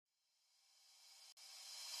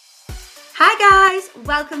Hi guys,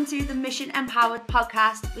 welcome to the Mission Empowered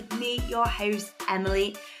podcast with me, your host,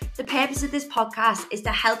 Emily. The purpose of this podcast is to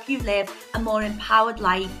help you live a more empowered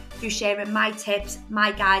life through sharing my tips,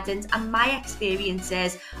 my guidance, and my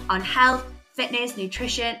experiences on health, fitness,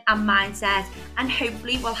 nutrition, and mindset, and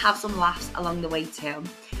hopefully we'll have some laughs along the way too.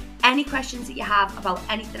 Any questions that you have about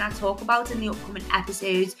anything I talk about in the upcoming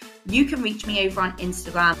episodes, you can reach me over on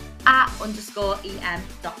Instagram at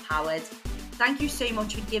 _em.powered. Thank you so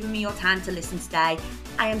much for giving me your time to listen today.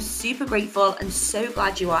 I am super grateful and so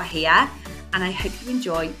glad you are here, and I hope you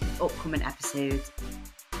enjoy the upcoming episode.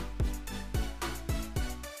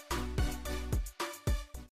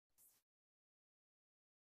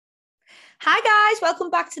 Hi guys,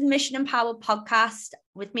 welcome back to the Mission Empowered podcast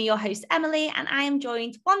with me, your host Emily, and I am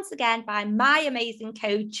joined once again by my amazing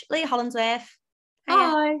coach, Leah Hollingsworth.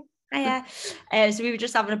 Hi. Hiya. So we were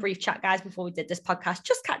just having a brief chat, guys, before we did this podcast,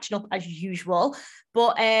 just catching up as usual.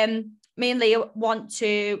 But me and Leah want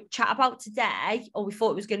to chat about today, or we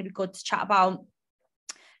thought it was going to be good to chat about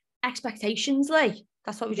expectations, Lee.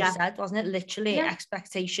 That's what we just said, wasn't it? Literally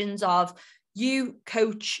expectations of you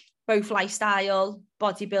coach both lifestyle,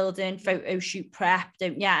 bodybuilding, photo shoot prep,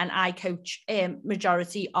 don't you? And I coach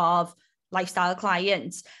majority of lifestyle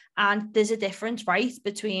clients. And there's a difference, right,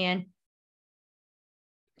 between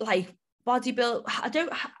like bodybuild.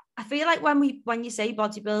 I feel like when you say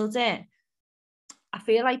bodybuilding, I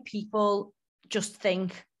feel like people just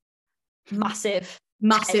think massive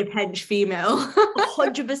hench female.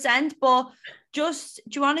 100%. But do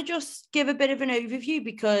you want to just give a bit of an overview?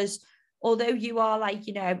 Because although you are like,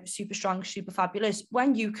 you know, super strong, super fabulous,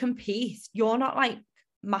 when you compete, you're not like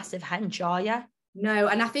massive hench, are you? No,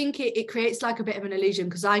 and I think it creates like a bit of an illusion,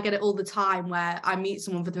 because I get it all the time where I meet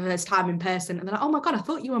someone for the first time in person and they're like, oh my God, I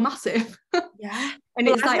thought you were massive. Yeah. And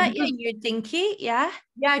well, it's I've like, met you, you're dinky, yeah.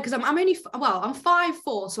 Yeah, because I'm only, I'm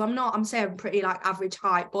 5'4", so I'm saying pretty like average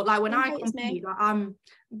height, but like when I compete, like I'm,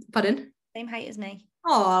 pardon? Same height as me.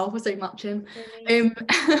 Oh, we're so matching.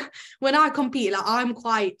 When I compete, like I'm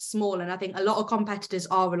quite small, and I think a lot of competitors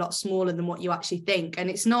are a lot smaller than what you actually think. And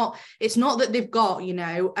it's not that they've got, you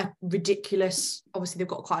know, a ridiculous, obviously they've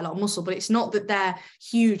got quite a lot of muscle, but it's not that they're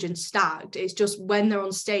huge and stacked. It's just when they're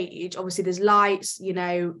on stage, obviously there's lights, you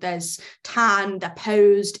know, there's tan, they're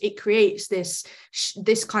posed. It creates this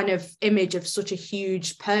kind of image of such a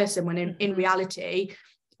huge person, when in reality,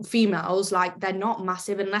 females, like, they're not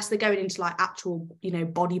massive unless they're going into like actual, you know,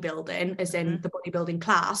 bodybuilding, as in the bodybuilding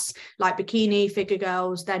class, like bikini figure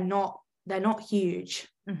girls. They're not huge,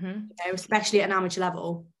 you know, especially at an amateur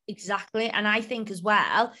level. Exactly. And I think as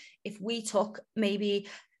well, if we took maybe,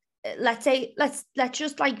 let's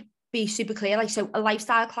just like be super clear, like, so a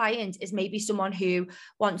lifestyle client is maybe someone who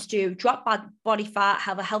wants to drop body fat,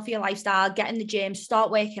 have a healthier lifestyle, get in the gym, start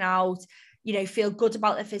working out, you know, feel good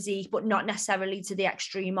about their physique, but not necessarily to the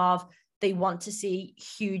extreme of they want to see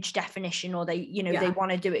huge definition, or they, you know, they want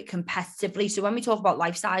to do it competitively. So when we talk about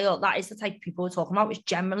lifestyle, that is the type of people we're talking about, which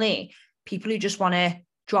generally people who just want to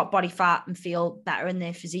drop body fat and feel better in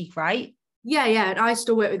their physique, right? Yeah. And I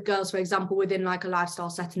still work with girls, for example, within like a lifestyle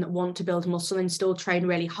setting that want to build muscle and still train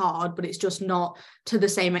really hard, but it's just not to the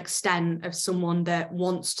same extent of someone that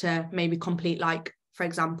wants to maybe complete, like, for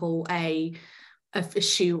example, a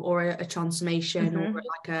shoot or a transformation or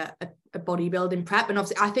like a bodybuilding prep. And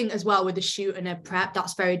obviously I think as well with a shoot and a prep,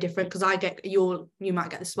 that's very different, because I get you might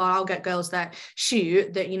get this, well, I'll get girls that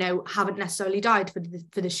shoot that, you know, haven't necessarily died for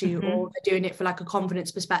the shoot, or they're doing it for like a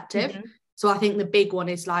confidence perspective. So I think the big one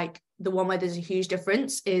is like the one where there's a huge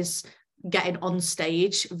difference is getting on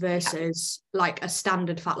stage versus like a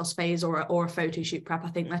standard fat loss phase or a photo shoot prep. I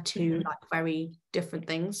think they're two like very different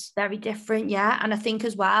things. Very different, yeah. And I think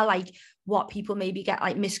as well, like, what people maybe get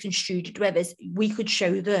like misconstrued with is we could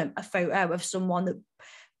show them a photo of someone that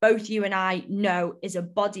both you and I know is a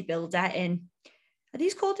bodybuilder in, are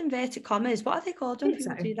these called inverted commas? What are they called when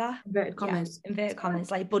people do that? Inverted commas. Yeah, inverted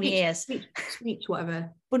commas, like bunny ears. Speech,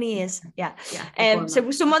 whatever. Bunny ears, yeah. So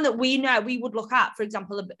with someone that we know, we would look at, for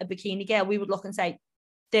example, a bikini girl, we would look and say,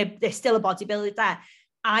 they're still a bodybuilder there.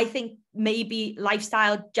 I think maybe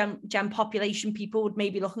lifestyle gen population people would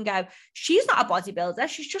maybe look and go, she's not a bodybuilder,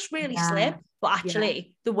 she's just really slim. But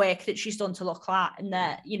actually the work that she's done to look like, and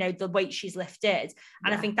the, you know, the weight she's lifted.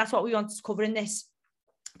 And I think that's what we wanted to cover in this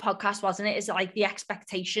podcast, wasn't it? Is like the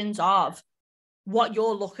expectations of what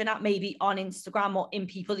you're looking at maybe on Instagram or in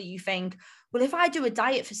people that you think, well, if I do a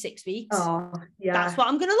diet for 6 weeks, that's what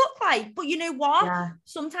I'm going to look like. But you know what?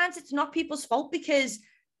 Sometimes it's not people's fault, because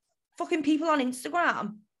fucking people on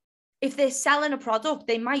Instagram, if they're selling a product,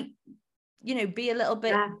 they might you know, be a little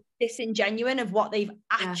bit disingenuous of what they've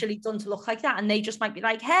actually done to look like that. And they just might be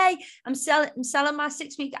like, hey, I'm selling my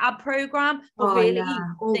 6-week ab program, but really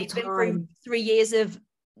they've been through 3 years of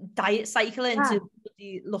diet cycling to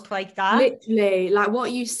look like that. Literally, like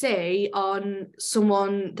what you see on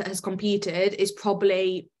someone that has competed is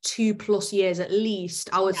probably 2+ years at least,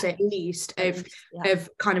 I would say at least, of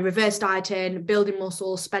kind of reverse dieting, building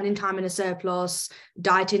muscle, spending time in a surplus,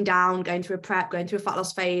 dieting down, going through a prep, going through a fat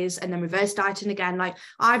loss phase, and then reverse dieting again. Like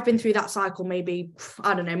I've been through that cycle maybe,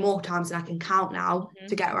 I don't know, more times than I can count now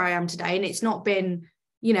to get where I am today. And it's not been,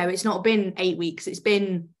 you know, it's not been 8 weeks, it's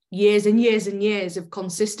been years and years and years of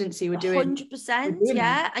consistency. We're doing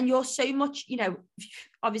 100%, and you're so much, you know,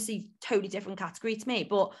 obviously totally different category to me,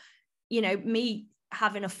 but you know, me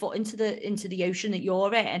having a foot into the ocean that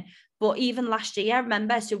you're in. But even last year, I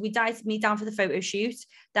remember, so we dieted me down for the photo shoot,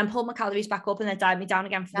 then pulled my calories back up, and then dieted me down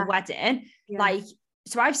again for the wedding. Like,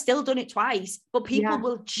 so I've still done it twice, but people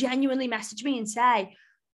will genuinely message me and say,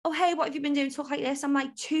 oh, hey, what have you been doing to look like this? I'm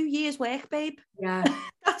like, 2 years work, babe.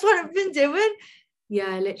 That's what I've been doing.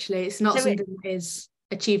 Yeah, literally, it's not something that is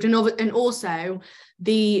achieved, and also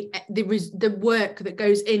the work that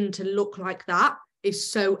goes in to look like that is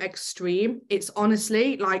so extreme. It's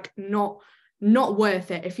honestly like not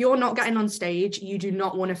worth it. If you're not getting on stage, you do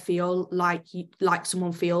not want to feel like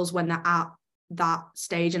someone feels when they're at that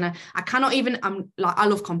stage. And I cannot even, I'm like, I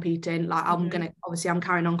love competing, like I'm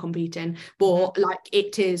carrying on competing, but like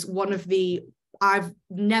it is one of the, I've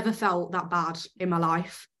never felt that bad in my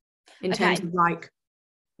life in terms of like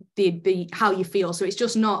the how you feel. So it's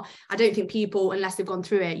just not, I don't think people, unless they've gone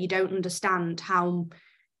through it, you don't understand how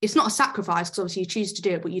it's not a sacrifice, because obviously you choose to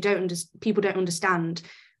do it, but people don't understand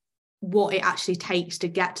what it actually takes to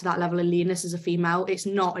get to that level of leanness as a female. It's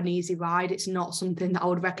not an easy ride. It's not something that I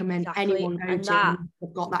would recommend anyone go to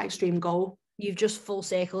who've got that extreme goal. You've just full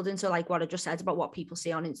circled into like what I just said about what people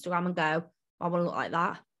see on Instagram and go, I want to look like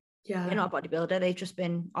that. You're not a bodybuilder. They've just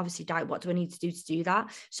been obviously diet. What do I need to do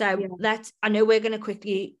that? So I know we're going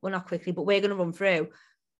to we're going to run through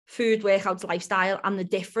food, workouts, lifestyle, and the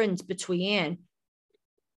difference between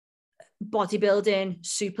bodybuilding,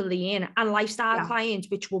 super lean, and lifestyle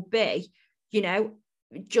clients, which will be, you know,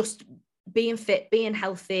 just being fit, being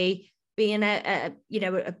healthy, being a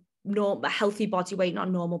healthy body weight,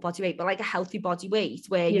 not normal body weight, but like a healthy body weight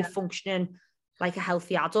where you're functioning like a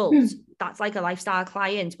healthy adult. That's like a lifestyle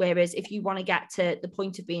client. Whereas if you want to get to the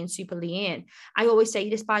point of being super lean, I always say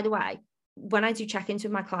this, by the way, when I do check-ins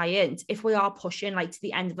with my clients, if we are pushing like to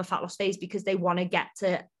the end of a fat loss phase because they want to get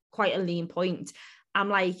to quite a lean point, I'm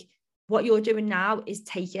like, what you're doing now is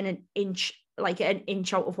taking an inch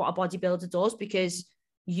out of what a bodybuilder does, because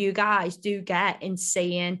you guys do get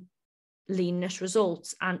insane leanness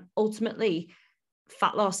results. And ultimately,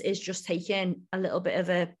 fat loss is just taking a little bit of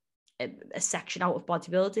a section out of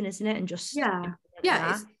bodybuilding, isn't it? And just I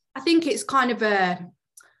think it's kind of a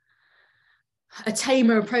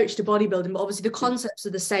tamer approach to bodybuilding, but obviously the concepts are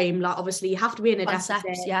the same. Like obviously you have to be in a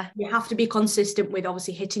deficit, you have to be consistent with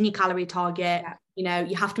obviously hitting your calorie target, you know,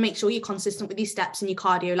 you have to make sure you're consistent with your steps and your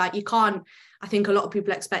cardio. Like you can't, I think a lot of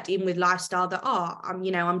people expect, even with lifestyle, that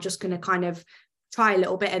I'm just going to kind of try a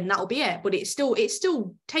little bit and that'll be it. But it still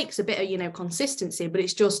takes a bit of, you know, consistency, but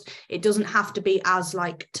it's just, it doesn't have to be as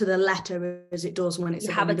like to the letter as it does when it's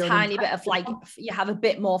you have a tiny bit of like, you have a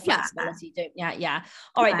bit more flexibility, don't you?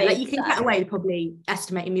 All right, like you can get away probably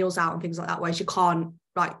estimating meals out and things like that, whereas you can't,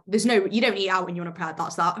 like you don't eat out when you're on a prep.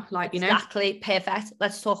 That's that, like, you know. Exactly, perfect.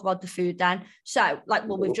 Let's talk about the food then. So like,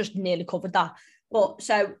 well, we've just nearly covered that, but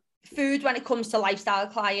so food, when it comes to lifestyle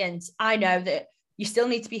clients, I know that you still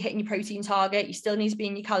need to be hitting your protein target. You still need to be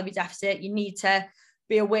in your calorie deficit. You need to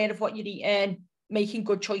be aware of what you're eating, making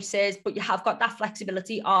good choices, but you have got that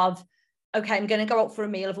flexibility of, okay, I'm going to go out for a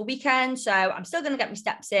meal of a weekend. So I'm still going to get my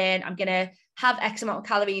steps in. I'm going to have X amount of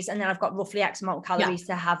calories. And then I've got roughly X amount of calories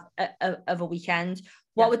to have of a weekend.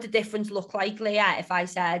 What would the difference look like, Leah, if I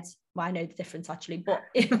said, well, I know the difference actually, but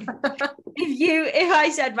if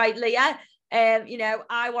I said, right, Leah, you know,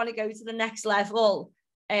 I want to go to the next level.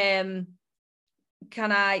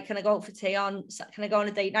 Can I go out for tea can I go on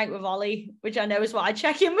a date night with Ollie, which I know is what I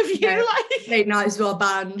check in with you. Like date nights were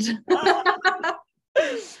banned. So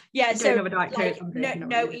like,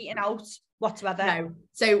 no eating out whatsoever. No.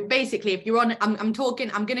 So basically, if you're on, I'm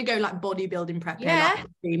going to go like bodybuilding prep here, like,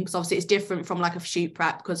 because obviously it's different from like a shoot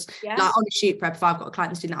prep, because like on a shoot prep, if I've got a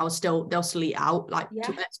client doing that, they'll still eat out, like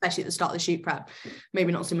especially at the start of the shoot prep,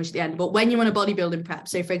 maybe not so much at the end. But when you're on a bodybuilding prep,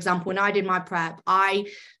 so for example, when I did my prep,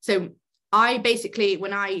 I basically,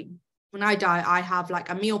 when I when I diet, I have like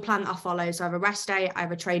a meal plan that I follow. So I have a rest day, I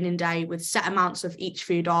have a training day with set amounts of each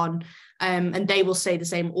food on. And they will stay the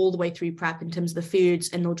same all the way through prep in terms of the foods,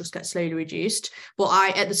 and they'll just get slowly reduced.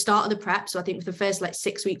 But at the start of the prep, so I think for the first like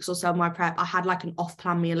 6 weeks or so of my prep, I had like an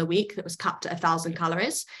off-plan meal a week that was capped at 1,000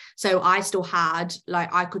 calories. So I still had,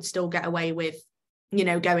 like, I could still get away with, you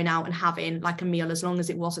know, going out and having like a meal as long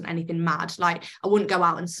as it wasn't anything mad. Like, I wouldn't go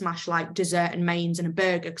out and smash like dessert and mains and a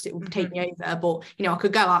burger because it would take me over. But, you know, I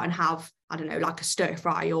could go out and have, I don't know, like a stir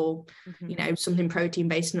fry or, you know, something protein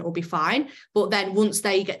based, and it will be fine. But then once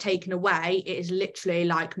they get taken away, it is literally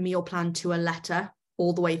like meal plan to a letter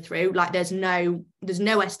all the way through. Like, there's no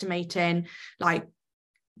estimating, like,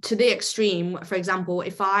 to the extreme. For example,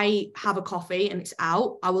 if I have a coffee and it's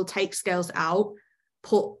out, I will take scales out,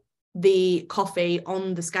 put the coffee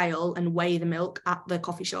on the scale and weigh the milk at the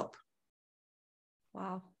coffee shop.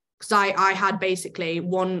 Wow. Because I had basically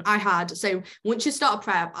so once you start a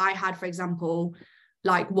prep, I had, for example,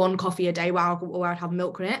 like 1 coffee a day where I'd have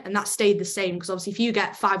milk in it, and that stayed the same. Because obviously if you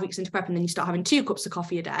get 5 weeks into prep and then you start having 2 cups of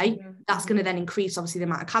coffee a day, that's going to then increase obviously the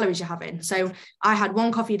amount of calories you're having. So I had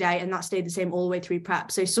 1 coffee a day, and that stayed the same all the way through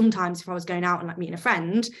prep. So sometimes if I was going out and like meeting a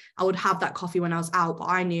friend, I would have that coffee when I was out, but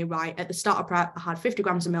I knew, right, at the start of prep I had 50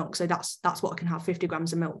 grams of milk, so that's what I can have, 50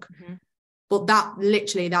 grams of milk. But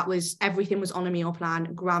that was everything was on a meal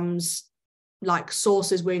plan, grams, like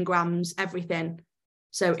sauces were in grams, everything.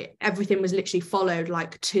 So everything was literally followed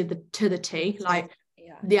like to the T. Like,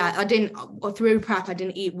 I didn't, through prep, I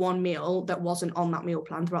didn't eat one meal that wasn't on that meal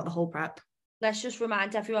plan throughout the whole prep. Let's just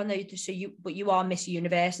remind everyone that you are Miss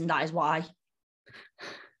Universe, and that is why.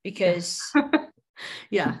 Because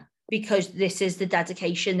because this is the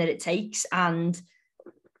dedication that it takes, and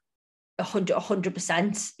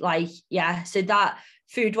 100%, like, so that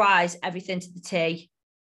food wise, everything to the T.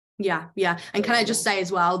 And can I just say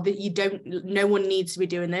as well that no one needs to be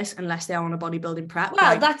doing this unless they're on a bodybuilding prep.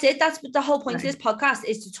 Well, that's it. That's the whole point of this podcast,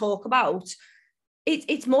 is to talk about it.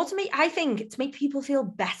 It's more to me, I think, to make people feel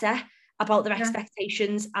better about their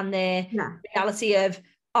expectations and their reality of,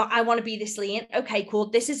 oh, I want to be this lean. Okay,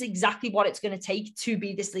 cool. This is exactly what it's going to take to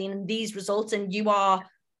be this lean, and these results, and you are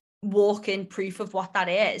walking proof of what that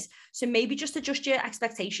is. So maybe just adjust your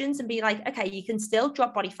expectations and be like, okay, you can still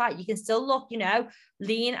drop body fat, you can still look, you know,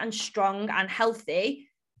 lean and strong and healthy,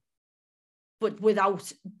 but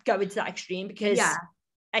without going to that extreme, because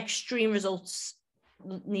extreme results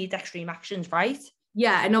need extreme actions, right?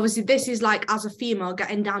 And obviously this is like, as a female,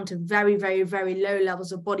 getting down to very, very, very low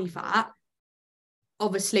levels of body fat.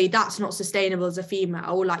 Obviously that's not sustainable as a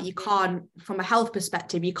female. Like, you can't, from a health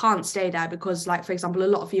perspective, you can't stay there, because, like, for example, a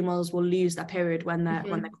lot of females will lose their period when they're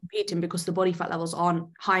competing, because the body fat levels aren't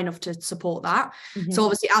high enough to support that. So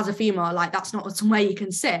obviously as a female, like, that's not somewhere you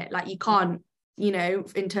can sit. Like, you can't, you know,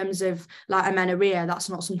 in terms of like amenorrhea, that's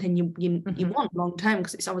not something you want long term,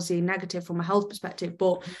 because it's obviously negative from a health perspective.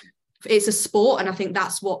 But it's a sport, and I think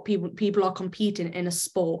that's what people are competing in a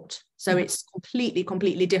sport. So it's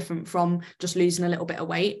completely different from just losing a little bit of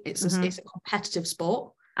weight. It's a competitive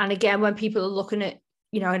sport. And again, when people are looking at,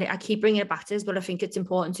 you know, and I keep bringing it back to this, but I think it's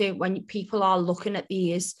important too, when people are looking at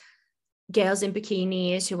these girls in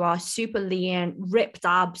bikinis who are super lean, ripped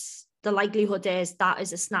abs, the likelihood is that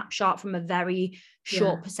is a snapshot from a very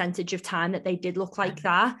short percentage of time that they did look like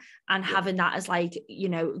that. And having that as, like, you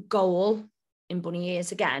know, goal in bunny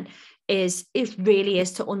ears again, it really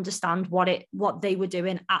is to understand what they were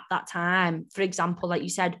doing at that time. For example, like you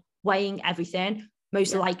said, weighing everything,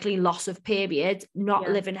 most likely loss of period, not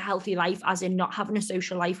living a healthy life, as in not having a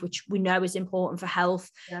social life, which we know is important for health.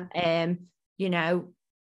 You know,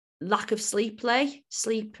 lack of sleep. Like,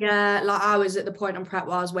 I was at the point on prep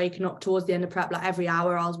where I was waking up towards the end of prep, like every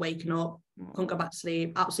hour I was waking up, couldn't go back to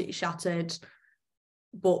sleep, absolutely shattered,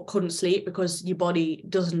 but couldn't sleep, because your body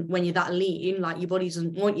doesn't, when you're that lean, like, your body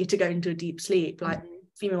doesn't want you to go into a deep sleep. Like,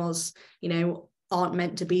 females, you know, aren't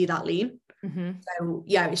meant to be that lean. So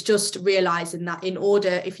it's just realizing that, in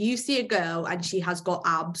order, if you see a girl and she has got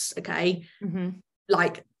abs,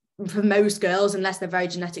 like, for most girls, unless they're very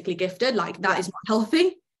genetically gifted, like, that is not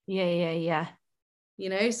healthy. You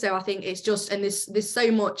know, so I think it's just, and there's so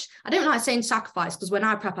much, I don't like saying sacrifice, because when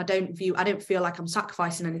I prep, I don't feel like I'm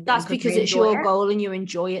sacrificing anything. That's because it's your goal and you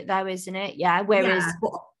enjoy it though, isn't it? Whereas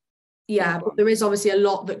but there is obviously a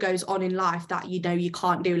lot that goes on in life that, you know, you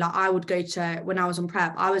can't do. Like, I would go to, when I was on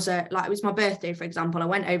prep, it was my birthday, for example, I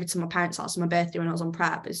went over to my parents' house on my birthday when I was on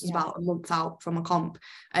prep. This was about a month out from a comp,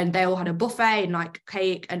 and they all had a buffet and like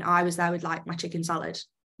cake, and I was there with like my chicken salad,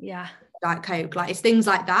 Diet Coke. Like, it's things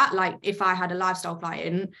like that. Like, if I had a lifestyle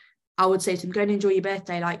client, I would say to them, go and enjoy your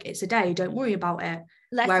birthday, like, it's a day, don't worry about it.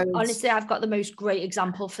 Honestly, I've got the most great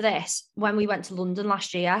example for this. When we went to London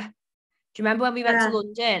last year, Do you remember when we went to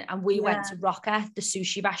London and we went to Rocker, the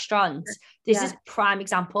sushi restaurant? This is prime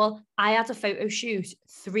example. I had a photo shoot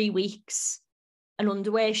 3 weeks, an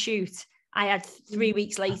underwear shoot. I had 3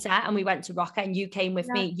 weeks later and we went to Rocker and you came with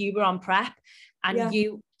me. You were on prep and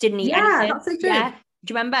you didn't eat anything. That's so true. Yeah.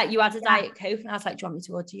 Do you remember? You had a Diet Coke and I was like, do you want me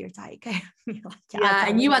to order your Diet Coke? Like,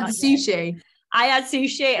 and you had the sushi. I had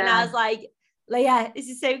sushi and I was like, Leah, is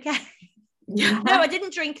this okay? No, I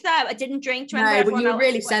didn't drink though. I didn't drink. No, but you were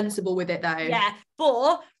really sensible with it though. Yeah,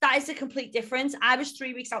 but that is a complete difference. I was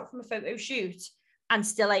 3 weeks out from a photo shoot and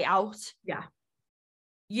still ate out. Yeah.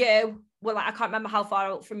 You were like, I can't remember how far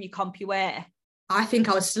out from your comp you were. I think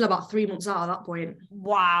I was still about 3 months out at that point.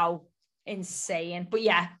 Wow. Insane. But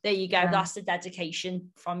yeah, there you go. That's the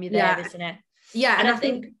dedication from you there, isn't it? Yeah. And I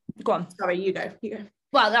think, go on. Sorry, you go.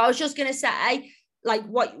 Well, I was just going to say, like,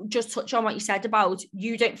 just touch on what you said about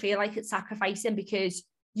you don't feel like it's sacrificing because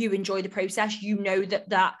you enjoy the process. You know that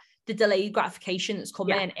the delayed gratification that's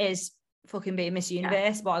coming is fucking being Miss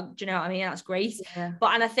Universe. But do you know what I mean? That's great. And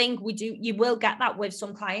I think you will get that with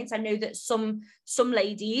some clients. I know that some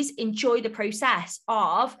ladies enjoy the process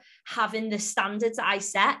of having the standards that I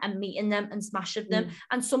set and meeting them and smashing them.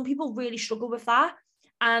 And some people really struggle with that.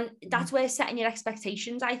 And that's where setting your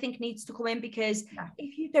expectations, I think, needs to come in, because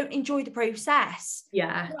if you don't enjoy the process,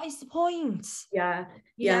 what is the point? Yeah.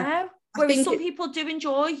 You know? Whereas some people do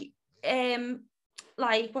enjoy,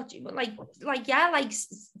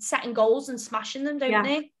 setting goals and smashing them, don't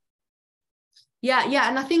they? Yeah.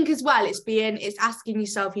 And I think as well, it's asking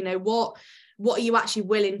yourself, you know, what are you actually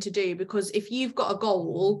willing to do? Because if you've got a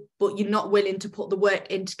goal, but you're not willing to put the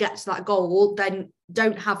work in to get to that goal, then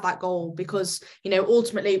don't have that goal. Because, you know,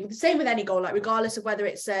 ultimately, the same with any goal, like regardless of whether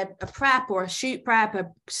it's a prep or a shoot prep, a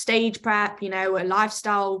stage prep, you know, a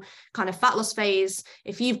lifestyle kind of fat loss phase,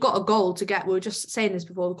 if you've got a goal to get, we were just saying this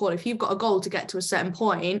before the call, if you've got a goal to get to a certain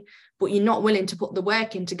point, but you're not willing to put the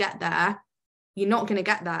work in to get there, you're not going to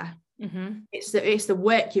get there. It's the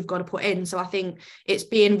work you've got to put in. So I think it's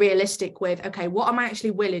being realistic with, okay, what am I actually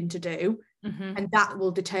willing to do? And that will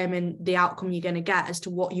determine the outcome you're going to get as to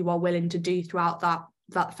what you are willing to do throughout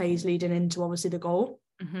that phase leading into obviously the goal.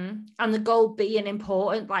 And the goal being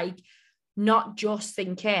important, like not just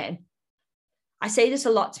thinking. I say this a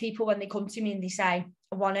lot to people when they come to me and they say,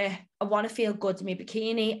 I want to feel good in my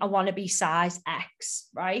bikini. I want to be size X,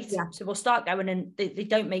 right? So we'll start going and they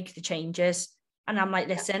don't make the changes. And I'm like,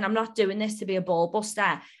 listen, I'm not doing this to be a ball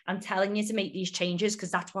buster. I'm telling you to make these changes because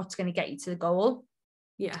that's what's going to get you to the goal.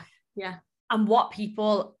 Yeah. And what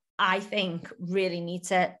people, I think, really need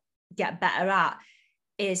to get better at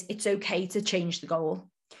is it's okay to change the goal.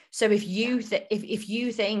 So if you if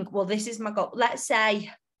you think, well, this is my goal, let's say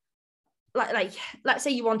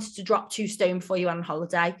you wanted to drop 2 stone before you went on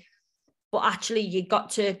holiday, but actually you got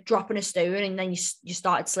to dropping a stone and then you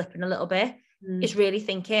started slipping a little bit. It's really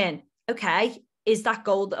thinking, okay, is that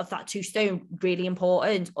goal of that 2 stone really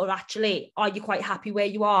important? Or actually, are you quite happy where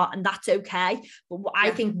you are? And that's okay. But I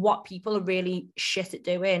think what people are really shit at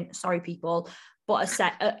doing, sorry people, but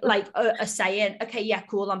are saying, okay, yeah,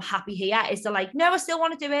 cool, I'm happy here, is they're like, no, I still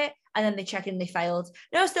want to do it. And then they check and they failed.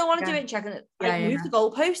 No, I still want to do it and check and move the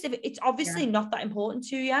goalpost. If it's obviously not that important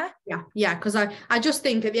to you. Yeah, because I just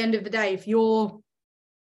think at the end of the day, if you're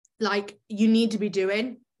like, you need to be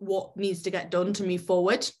doing what needs to get done to move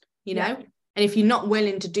forward, you know? And if you're not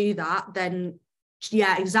willing to do that, then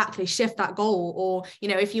exactly, shift that goal. Or, you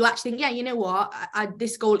know, if you actually think, you know what,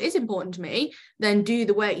 this goal is important to me, then do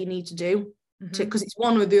the work you need to do, because it's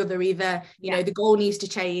one or the other. Either, you know, the goal needs to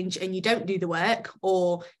change and you don't do the work,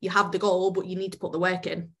 or you have the goal, but you need to put the work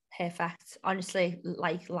in. Perfect. Honestly,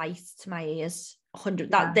 like light to my ears.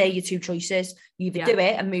 100. That they're your 2 choices. You either do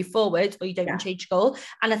it and move forward, or you don't change your goal.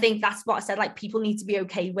 And I think that's what I said, like, people need to be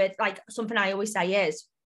okay with, like, something I always say is,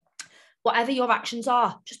 whatever your actions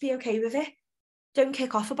are, just be okay with it. Don't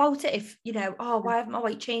kick off about it. If, you know, oh, why haven't my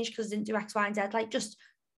weight changed because I didn't do X, Y, and Z? Like, just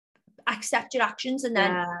accept your actions. And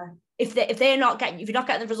then if you're not getting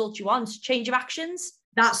the results you want, change your actions.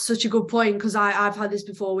 That's such a good point, because I've had this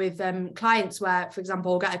before with clients where, for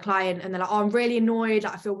example, I'll get a client and they're like, oh, I'm really annoyed,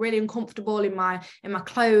 like, I feel really uncomfortable in my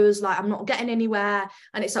clothes, like I'm not getting anywhere.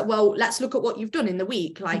 And it's like, well, let's look at what you've done in the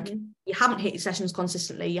week. Like, you haven't hit your sessions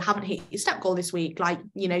consistently, you haven't hit your step goal this week, like,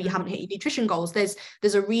 you know, you haven't hit your nutrition goals. There's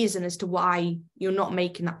a reason as to why you're not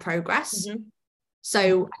making that progress.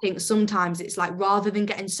 So I think sometimes it's like, rather than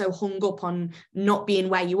getting so hung up on not being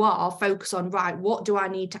where you are, focus on, right, what do I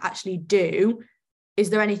need to actually do? Is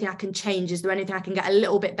there anything I can change? Is there anything I can get a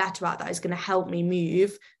little bit better at that is going to help me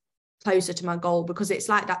move closer to my goal? Because it's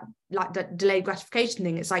like that delayed gratification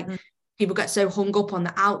thing. It's like people get so hung up on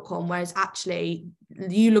the outcome, whereas actually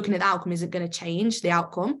you looking at the outcome isn't going to change the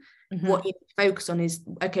outcome. what you need to focus on is,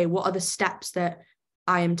 okay, what are the steps that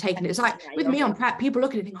I am taking? It's like with me on prep, people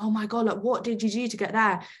look at it and think, oh my God, like what did you do to get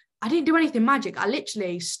there? I didn't do anything magic. I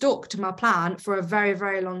literally stuck to my plan for a very,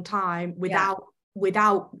 very long time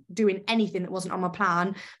without doing anything that wasn't on my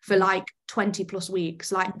plan for like 20 plus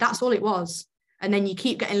weeks. Like that's all it was. And then you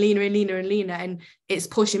keep getting leaner and leaner and leaner, and it's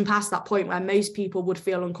pushing past that point where most people would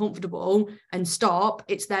feel uncomfortable and stop.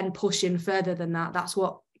 It's then pushing further than that. That's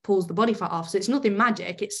what pulls the body fat off. So it's nothing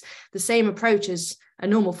magic. It's the same approach as a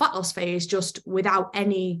normal fat loss phase, just without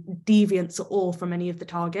any deviance at all from any of the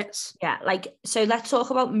targets. Yeah, like, so let's talk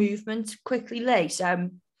about movement quickly, Lee. So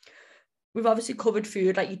we've obviously covered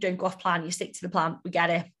food, like you don't go off plan, you stick to the plan, we get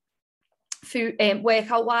it. Food,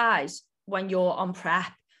 workout wise, when you're on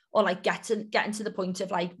prep, or like getting to the point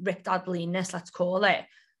of like ripped dad leanness, let's call it,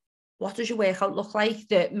 what does your workout look like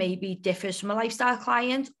that maybe differs from a lifestyle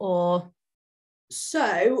client? Or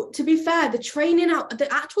so to be fair, the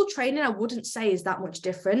actual training I wouldn't say is that much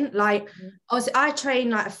different. Like I train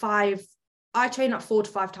like 4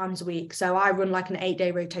 to 5 times a week. So I run like an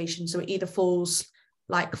 8-day rotation. So it either falls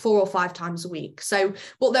like 4 or 5 times a week. So,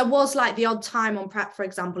 but there was like the odd time on prep, for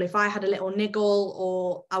example, if I had a little niggle,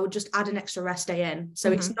 or I would just add an extra rest day in.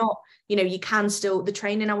 So it's not, you can still, the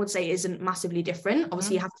training I would say isn't massively different.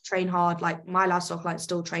 Obviously you have to train hard. Like my lifestyle clients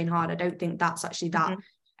still train hard. I don't think that's actually that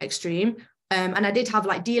extreme. And I did have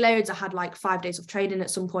like deloads. I had like 5 days of training at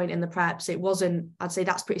some point in the prep. So it wasn't, I'd say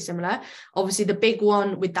that's pretty similar. Obviously the big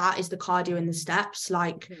one with that is the cardio and the steps.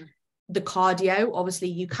 Like the cardio, obviously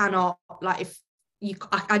you cannot, like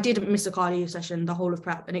I did miss a cardio session the whole of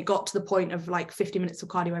prep, and it got to the point of like 50 minutes of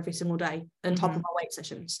cardio every single day on top of my weight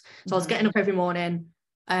sessions. So I was getting up every morning.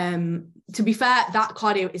 To be fair, that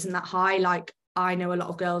cardio isn't that high. Like I know a lot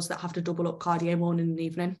of girls that have to double up cardio morning and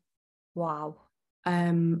evening. Wow.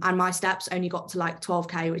 And my steps only got to like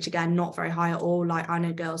 12k, which again, not very high at all. Like I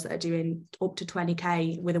know girls that are doing up to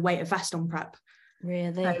 20k with a weighted vest on prep.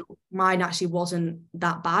 Really? So mine actually wasn't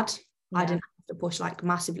that bad. I didn't to push like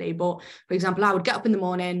massively, but for example, I would get up in the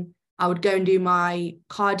morning, I would go and do my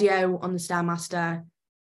cardio on the Stairmaster,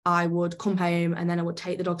 I would come home, and then I would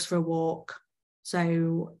take the dogs for a walk,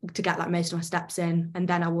 so to get like most of my steps in, and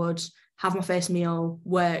then I would have my first meal,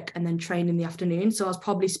 work, and then train in the afternoon. So I was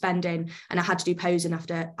probably spending, and I had to do posing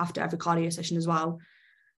after every cardio session as well,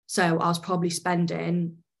 so I was probably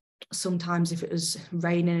spending, sometimes if it was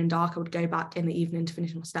raining and dark, I would go back in the evening to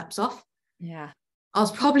finish my steps off. I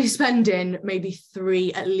was probably spending maybe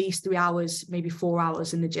at least 3 hours, maybe 4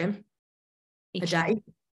 hours in the gym a day.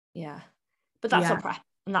 Yeah. But that's on prep,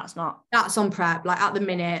 and that's on prep. Like at the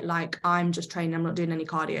minute, like I'm just training, I'm not doing any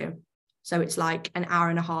cardio. So it's like an hour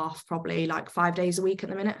and a half, probably like 5 days a week at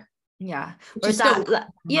the minute. Yeah. Whereas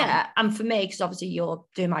that, and for me, because obviously you're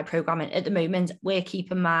doing my programming at the moment, we're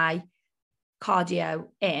keeping my cardio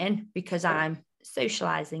in because I'm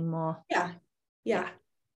socializing more. Yeah.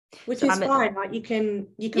 Which is fine. Like you can.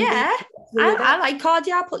 Yeah, I like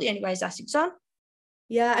cardio. I put the Anyways Essex on.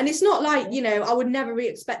 Yeah, and it's not like, I would never be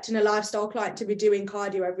expecting a lifestyle client to be doing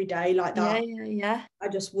cardio every day like that. Yeah. I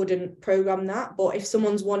just wouldn't program that. But if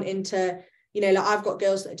someone's wanting to, like I've got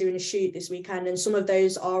girls that are doing a shoot this weekend, and some of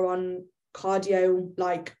those are on cardio,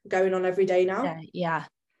 like going on every day now. Yeah.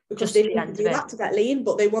 Because they need to do that to get lean,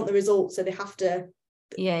 but they want the result, so they have to.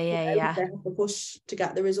 Yeah. They have to push to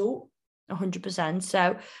get the result. 100%.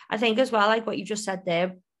 So I think as well, like what you just said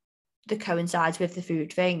there, that coincides with the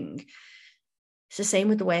food thing. It's the same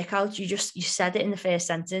with the workouts. You said it in the first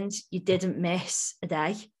sentence, you didn't miss a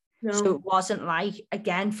day. No. So it wasn't like,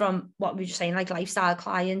 again, from what we were just saying, like lifestyle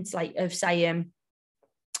clients, like of saying,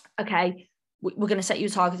 okay, we're going to set you a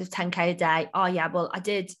target of 10k a day. Oh yeah, well I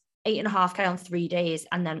did 8.5k on 3 days,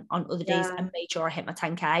 and then on other days I made sure I hit my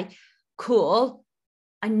 10k. Cool.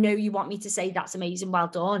 I know you want me to say that's amazing, well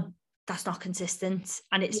done. That's not consistent,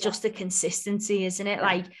 and it's just a consistency, isn't it?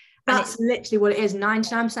 Like that's literally what it is.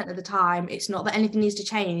 99% of the time, it's not that anything needs to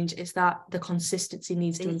change, it's that the consistency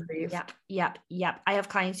needs to improve. Yep. I have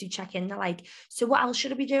clients who check in, they're like, so what else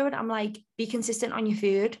should I be doing? I'm like, be consistent on your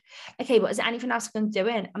food. Okay, but is there anything else I'm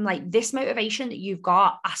doing? I'm like, this motivation that you've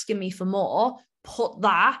got asking me for more, put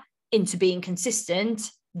that into being consistent.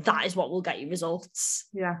 That is what will get you results.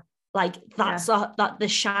 Like that's that the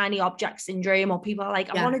shiny object syndrome, or people are like,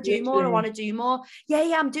 I want to do more.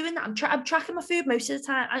 Yeah, I'm doing that. I'm tracking my food most of the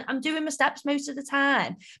time. I'm doing my steps most of the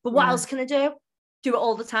time. But what else can I do? Do it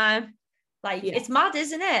all the time. Like it's mad,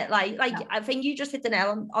 isn't it? Like I think you just hit the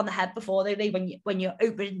nail on the head before, when you're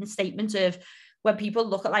opening statement of when people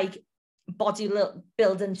look at like body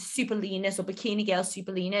building super leanness or bikini girl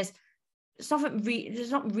super leanness.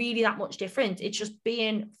 there's not really that much difference. It's just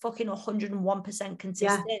being fucking 101%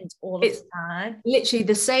 consistent all of the time. Literally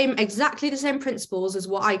exactly the same principles as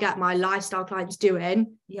what I get my lifestyle clients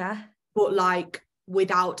doing. Yeah. But like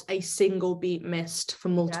without a single beat missed for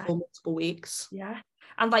multiple weeks. Yeah.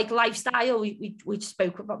 And like lifestyle, we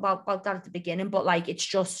spoke about that at the beginning, but like it's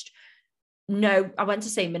just I went to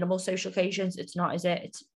say minimal social occasions. It's not, is it?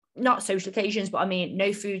 It's not social occasions, but I mean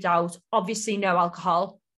no food out, obviously no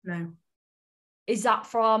alcohol. No. Is that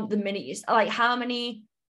from the minute like how many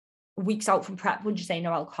weeks out from prep would you say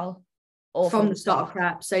no alcohol? Or from the start of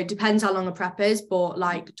prep. So it depends how long a prep is, but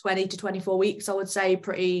like 20 to 24 weeks, I would say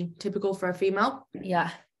pretty typical for a female.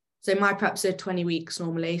 Yeah. So my preps are 20 weeks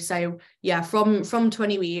normally. So yeah, from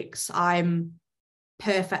 20 weeks, I'm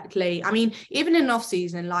perfectly, I mean, even in off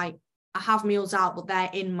season, like I have meals out, but they're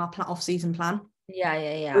in my off season plan.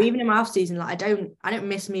 Yeah. Or even in my off season, like I don't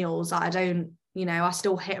miss meals. Like I don't, I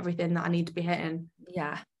still hit everything that I need to be hitting.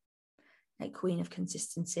 Yeah. Like queen of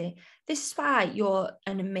consistency. This is why you're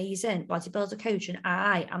an amazing bodybuilder coach and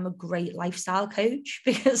I am a great lifestyle coach,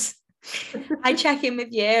 because I check in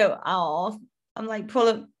with you. Oh, I'm like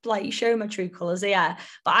show my true colours here.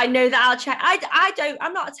 But I know that I'll check.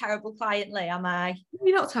 I'm not a terrible client, Lee, am I?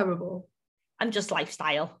 You're not terrible. I'm just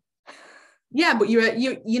lifestyle. Yeah, but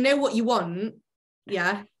you know what you want.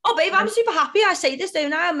 Yeah. Oh, babe, I'm super happy. I say this,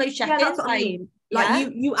 don't I? I'm most checking. Yeah, that's what I mean.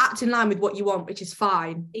 Like you act in line with what you want, which is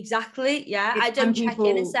fine. Exactly. Yeah. I don't check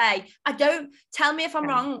in and say, tell me if I'm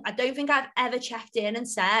wrong. I don't think I've ever checked in and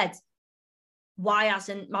said, why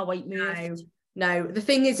hasn't my weight moved? No. The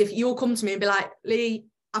thing is, if you'll come to me and be like, Lee,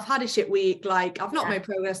 I've had a shit week, like I've not made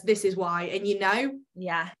progress, this is why. And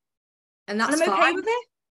Yeah. And that's I'm okay fine with it.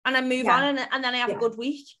 And I move on and then I have a good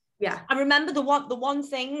week. Yeah. I remember the one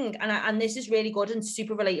thing, and this is really good and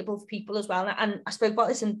super relatable for people as well. And I spoke about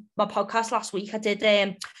this in my podcast last week. I did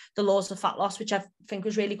the laws of fat loss, which I think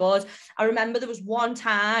was really good. I remember there was one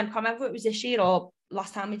time, I can't remember if it was this year or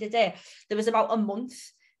last time we did it. There was about a month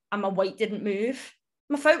and my weight didn't move.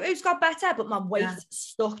 My photos got better, but my weight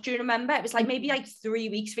stuck. Do you remember? It was like maybe like 3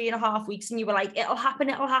 weeks, 3.5 weeks. And you were like, it'll happen.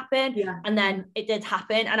 Yeah. And then it did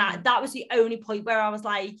happen. And that was the only point where I was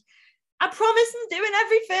like, I promise I'm doing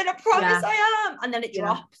everything. I promise I am. And then it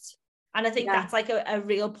dropped. And I think that's like a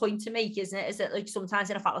real point to make, isn't it? Is that like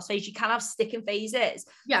sometimes in a fat loss phase, you can have sticking phases.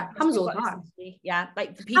 Yeah, happens all the time. Yeah,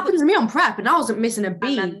 like it happens to me on prep and I wasn't missing a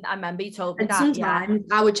beat. I remember you told me and that. Sometimes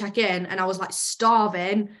I would check in and I was like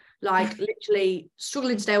starving, like literally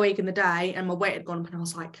struggling to stay awake in the day, and my weight had gone up and I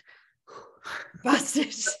was like,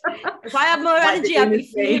 bastards. If I had more energy, I'd be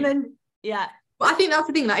fuming. Yeah. But I think that's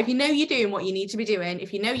the thing, like if you know you're doing what you need to be doing,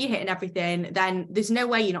 if you know you're hitting everything, then there's no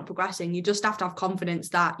way you're not progressing. You just have to have confidence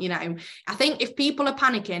that, I think if people are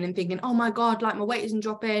panicking and thinking, oh my God, like my weight isn't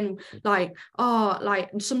dropping, like, oh, like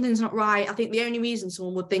something's not right. I think the only reason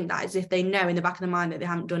someone would think that is if they know in the back of their mind that they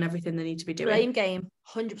haven't done everything they need to be doing. Blame game,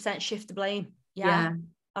 100% shift the blame. Yeah.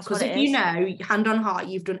 Because if you know, hand on heart,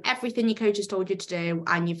 you've done everything your coach has told you to do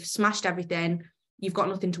and you've smashed everything, you've got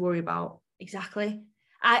nothing to worry about. Exactly.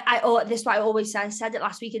 This is what I always say. I said it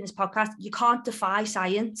last week in this podcast. You can't defy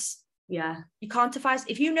science. Yeah. You can't defy.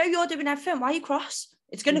 If you know you're doing everything, why are you cross?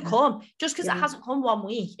 It's going to come. Just because it hasn't come 1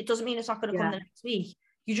 week, it doesn't mean it's not going to come the next week.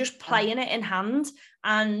 You're just playing it in hand.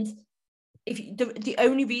 And if the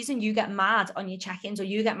only reason you get mad on your check-ins or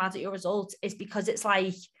you get mad at your results is because it's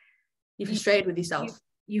like you're frustrated with yourself.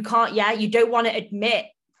 You can't. Yeah. You don't want to admit.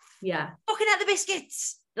 Yeah. Looking at the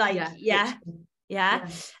biscuits. Like, Yeah.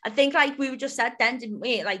 I think like we just said then, didn't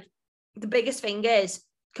we? Like the biggest thing is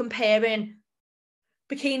comparing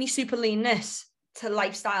bikini super leanness to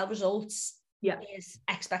lifestyle results is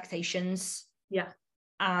expectations. Yeah.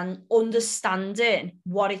 And understanding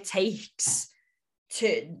what it takes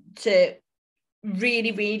to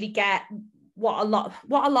really, really get what a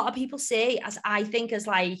lot of people see as, I think, as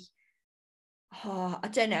like, I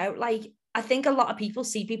don't know, like I think a lot of people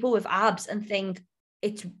see people with abs and think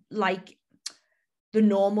it's like the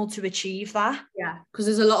normal to achieve that. Yeah, because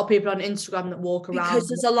there's a lot of people on Instagram that walk around. Because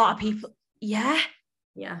there's a lot of people. Yeah.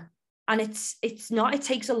 And it's not, it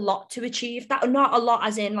takes a lot to achieve that. Or not a lot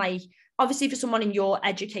as in like, obviously for someone in your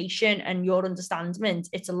education and your understanding,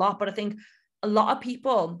 it's a lot. But I think a lot of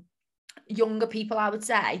people, younger people, I would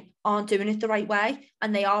say, aren't doing it the right way.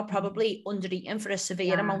 And they are probably under eating for a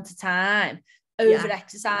severe amount of time, over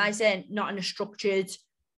exercising, not in a structured,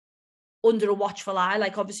 under a watchful eye.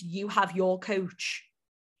 Like obviously you have your coach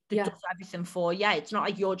that does everything for you. It's not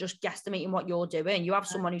like you're just guesstimating what you're doing. You have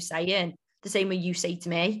someone who's saying the same way you say to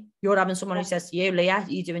me. You're having someone who says to you, Leah,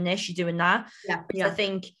 you're doing this, you're doing that. I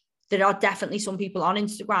think there are definitely some people on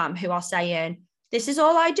Instagram who are saying, this is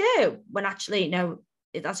all I do, when actually, no,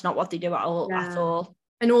 that's not what they do at all.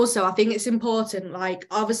 And also, I think it's important, like,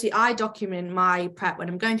 obviously, I document my prep when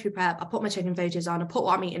I'm going through prep. I put my chicken photos on, I put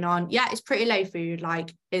what I'm eating on. Yeah, it's pretty low food,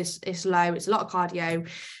 like, it's low, it's a lot of cardio.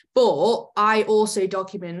 But I also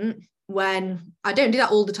document when I don't do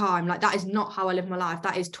that all the time. Like, that is not how I live my life.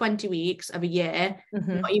 That is 20 weeks of a year,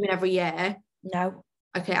 not even every year. No.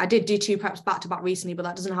 Okay, I did do 2 preps back to back recently, but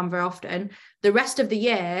that doesn't happen very often. The rest of the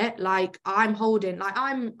year, like, I'm holding, like,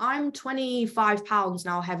 I'm 25 pounds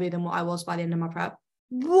now heavier than what I was by the end of my prep.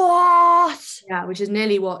 What? Yeah, which is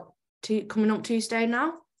nearly coming up 2 stone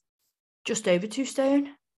now. Just over 2 stone.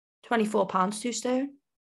 24 pounds 2 stone. I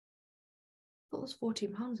thought it was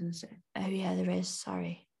 14 pounds in a stone. Oh yeah, there is.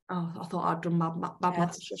 Sorry. Oh, I thought I'd done bad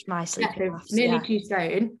maths. It's just my sleeping maths. Nearly 2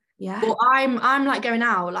 stone. Yeah. But I'm like going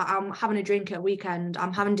out, like, I'm having a drink at a weekend.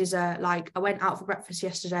 I'm having dessert. Like, I went out for breakfast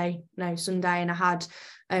Sunday, and I had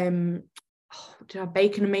did I have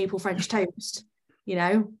bacon and maple French toast, you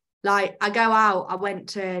know? Like, I go out, I went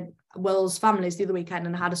to Will's family's the other weekend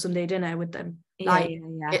and I had a Sunday dinner with them. Like,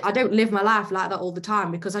 I don't live my life like that all the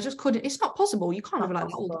time because I just couldn't. It's not possible. You can't live like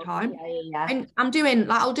that all the time. And I'm doing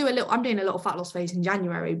a little fat loss phase in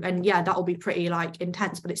January, and yeah, that'll be pretty like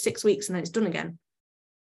intense. But it's 6 weeks and then it's done again.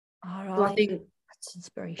 All right. So I think that's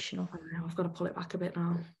inspirational. I don't know, I've got to pull it back a bit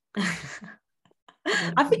now.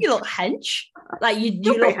 I think you look hench. Like you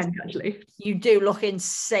look hench, actually. You do look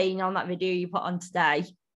insane on that video you put on today.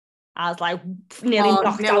 I was like nearly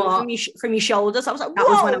knocked out from your shoulders. I was like, that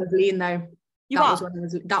was when I was lean though.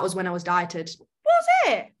 That was when I was dieted. Was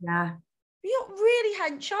it? Yeah. You look really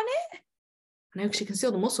hench on it. I know, because you can see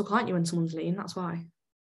all the muscle, can't you, when someone's lean? That's why.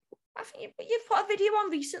 I think you've put a video on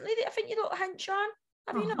recently that I think you look hench on.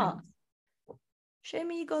 Have you not? Show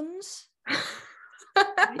me your guns.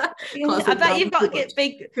 I bet you've got to get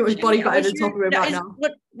big. Too much body fat over the top of him right now.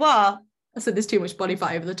 What? I said there's too much body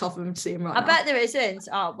fat over the top of him to see him right now. I bet there isn't.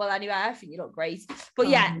 Oh, well, anyway, I think you look great. But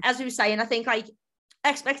yeah, as we were saying, I think like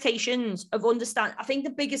expectations of understand. I think the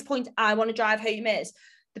biggest point I want to drive home is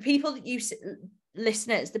the people that you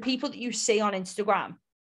listeners, the people that you see on Instagram,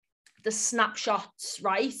 the snapshots,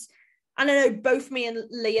 right? And I know both me and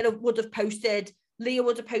Leah would have posted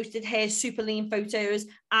her super lean photos.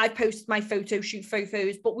 I posted my photo shoot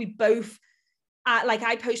photos, but we both,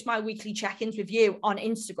 I post my weekly check-ins with you on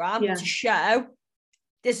Instagram to show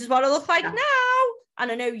this is what I look like now.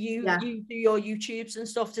 And I know you do your YouTubes and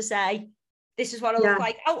stuff to say, this is what I look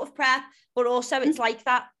like out of prep. But also it's like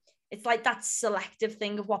that selective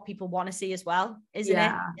thing of what people want to see as well, isn't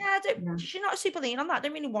it? Yeah, she's not super lean on that. I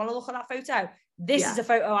don't really want to look at that photo. This is a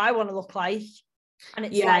photo I want to look like. And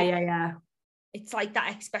it's it's like that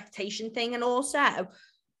expectation thing. And also,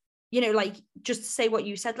 you know, like just to say what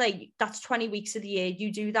you said, like that's 20 weeks of the year, you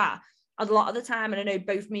do that. A lot of the time, and I know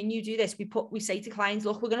both me and you do this, we say to clients,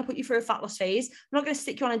 look, we're going to put you through a fat loss phase. I'm not going to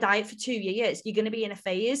stick you on a diet for 2 years. You're going to be in a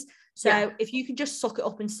phase. So if you can just suck it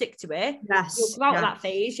up and stick to it, you'll come out of that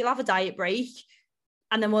phase, you'll have a diet break.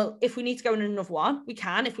 And then if we need to go in another one, we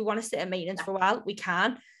can. If we want to sit at maintenance for a while, we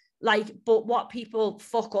can. Like, but what people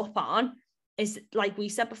fuck up on is, like we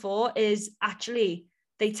said before, is actually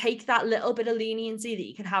they take that little bit of leniency that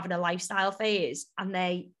you can have in a lifestyle phase and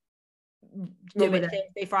they do it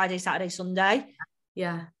Thursday, Friday, Saturday, Sunday.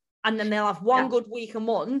 Yeah. And then they'll have one good week a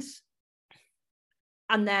month.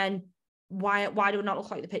 And then why do it not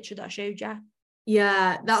look like the picture that I showed you?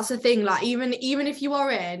 Yeah, that's the thing. Like, even if you are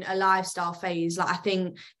in a lifestyle phase, like, I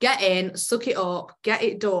think get in, suck it up, get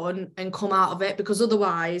it done, and come out of it, because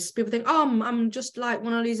otherwise people think, oh, I'm just like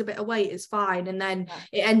want to lose a bit of weight, it's fine, and then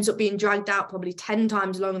it ends up being dragged out probably 10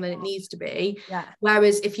 times longer than it needs to be.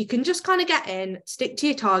 Whereas if you can just kind of get in, stick to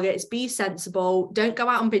your targets, be sensible, don't go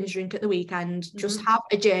out and binge drink at the weekend, just have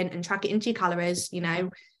a gin and track it into your calories, you know,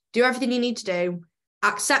 do everything you need to do.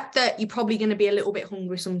 Accept that you're probably going to be a little bit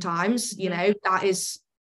hungry sometimes, you know,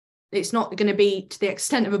 it's not going to be to the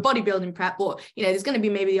extent of a bodybuilding prep, but, you know, there's going to be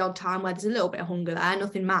maybe the odd time where there's a little bit of hunger there,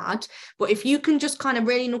 nothing mad. But if you can just kind of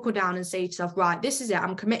really knuckle down and say to yourself, right, this is it,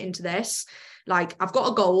 I'm committing to this. Like, I've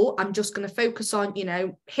got a goal, I'm just going to focus on, you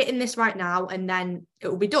know, hitting this right now, and then it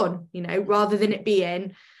will be done, you know, rather than it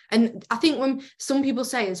being. And I think when some people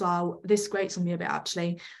say as well, this grates on me a bit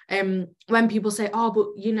actually, when people say, oh, but,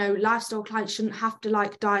 you know, lifestyle clients shouldn't have to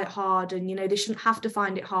like diet hard, and, you know, they shouldn't have to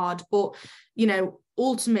find it hard. But, you know,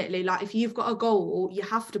 ultimately, like, if you've got a goal, you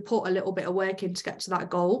have to put a little bit of work in to get to that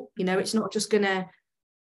goal. You know, it's not just gonna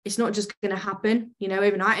happen, you know,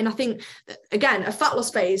 overnight. And I think that, again, a fat loss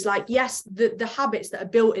phase, like, yes, the habits that are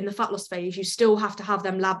built in the fat loss phase, you still have to have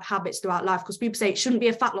them lab habits throughout life, because people say it shouldn't be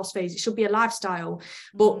a fat loss phase, it should be a lifestyle,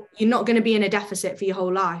 but you're not going to be in a deficit for your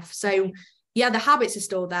whole life. So yeah, the habits are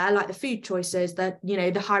still there, like the food choices, the, you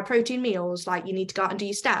know, the high protein meals, like you need to go out and do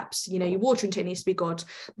your steps, you know, your water intake needs to be good.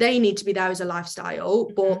 They need to be there as a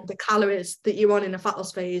lifestyle, but the calories that you're on in a fat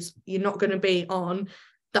loss phase, you're not going to be on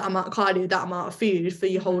that amount of cardio, that amount of food for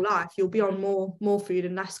your whole life. You'll be on more food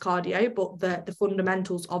and less cardio, but the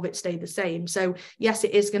fundamentals of it stay the same. So yes,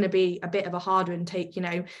 it is going to be a bit of a harder intake, you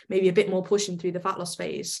know, maybe a bit more pushing through the fat loss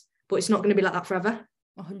phase, but it's not going to be like that forever.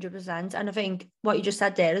 100%. And I think what you just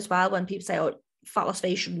said there as well, when people say, oh, fat loss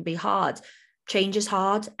phase shouldn't be hard, change is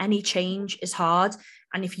hard. Any change is hard.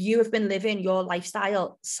 And if you have been living your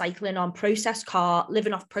lifestyle, cycling on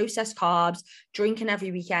living off processed carbs, drinking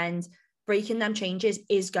every weekend, breaking them changes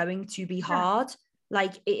is going to be hard.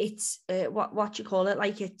 Like it's what you call it?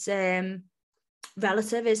 Like it's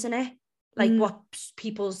relative, isn't it? Like what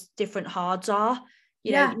people's different hards are.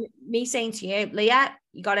 You know, me saying to you, Leah,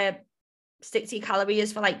 you got to stick to your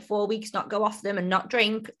calories for like 4 weeks, not go off them and not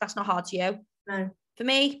drink. That's not hard to you. No. For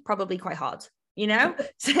me, probably quite hard, you know?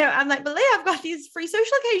 So I'm like, but Leah, I've got these free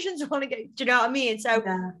social occasions I want to go. Do you know what I mean? So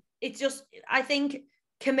it's just, I think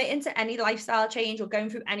committing to any lifestyle change or going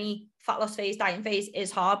through any fat loss phase, dieting phase is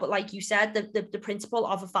hard. But like you said, the principle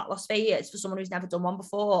of a fat loss phase for someone who's never done one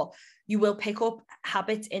before, you will pick up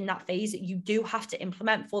habits in that phase that you do have to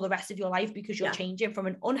implement for the rest of your life, because you're changing from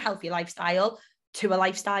an unhealthy lifestyle to a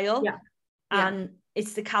lifestyle. And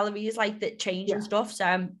it's the calories like that change and stuff.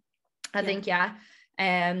 So I think, okay.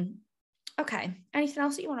 Anything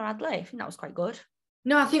else that you want to add, Lee? I think that was quite good.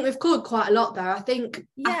 No, I think we've covered quite a lot there. I think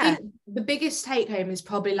the biggest take home is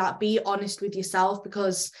probably like, be honest with yourself,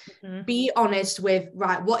 because be honest with,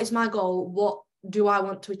 right, what is my goal? What do I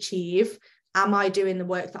want to achieve? Am I doing the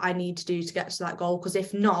work that I need to do to get to that goal? Because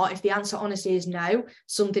if not, if the answer honestly is no,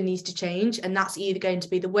 something needs to change. And that's either going to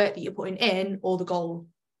be the work that you're putting in or the goal,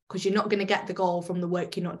 because you're not going to get the goal from the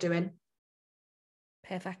work you're not doing.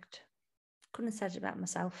 Perfect. Couldn't have said it about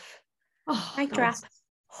myself. Oh, mic drop.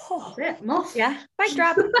 Moth. Yeah, mic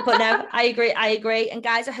drop. But no, I agree. And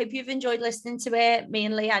guys, I hope you've enjoyed listening to it. Me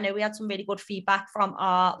and Lee, I know we had some really good feedback from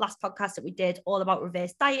our last podcast that we did all about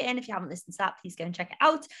reverse dieting. If you haven't listened to that, please go and check it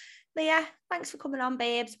out. Leah, thanks for coming on,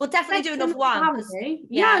 babes. We'll definitely do another one. I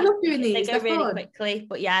love doing these. They go really quickly.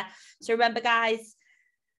 But yeah, so remember, guys,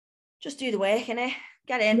 just do the work, innit?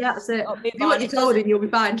 Get in. Yeah, that's it. Do what you're told and you'll be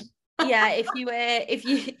fine. Yeah, if you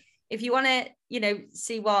want to, you know,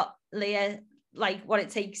 see what Leah, like what it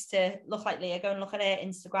takes to look like Leah, go and look at her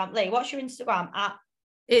Instagram. Leah, what's your Instagram at?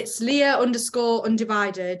 It's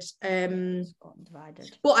Leah_undivided.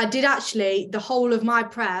 But I did actually, the whole of my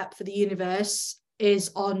prep for the universe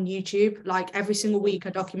is on YouTube. Like every single week I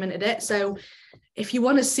documented it. So if you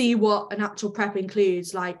want to see what an actual prep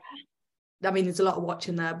includes, like, I mean, there's a lot of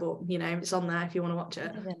watching there, but you know, it's on there if you want to watch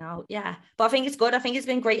it. Yeah. But I think it's good. I think it's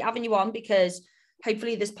been great having you on, because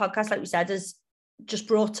hopefully this podcast, like we said, has just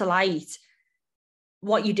brought to light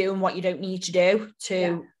what you do and what you don't need to do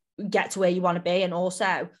to get to where you want to be. And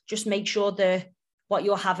also just make sure that what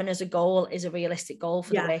you're having as a goal is a realistic goal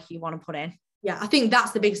for the work you want to put in. Yeah, I think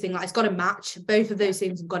that's the biggest thing. Like, it's got to match. Both of those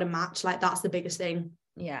things have got to match. Like, that's the biggest thing.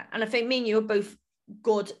 Yeah. And I think me and you are both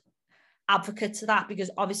good advocate to that,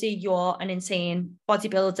 because obviously you're an insane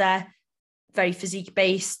bodybuilder, very physique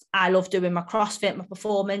based. I love doing my CrossFit, my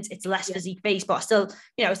performance. It's less physique based, but I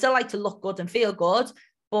still like to look good and feel good.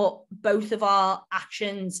 But both of our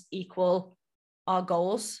actions equal our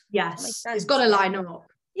goals. Yes, it's got to line up.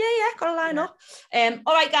 Yeah, got to line up.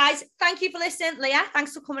 All right, guys, thank you for listening. Leah,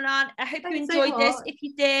 thanks for coming on. I hope you enjoyed this. If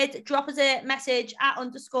you did, drop us a message at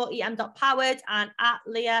 _em.powered and at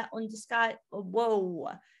Leah _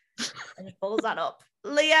 whoa. I just follows that up.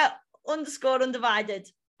 Leah _undivided.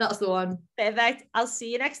 That's the one. Perfect. I'll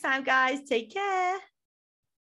see you next time, guys. Take care.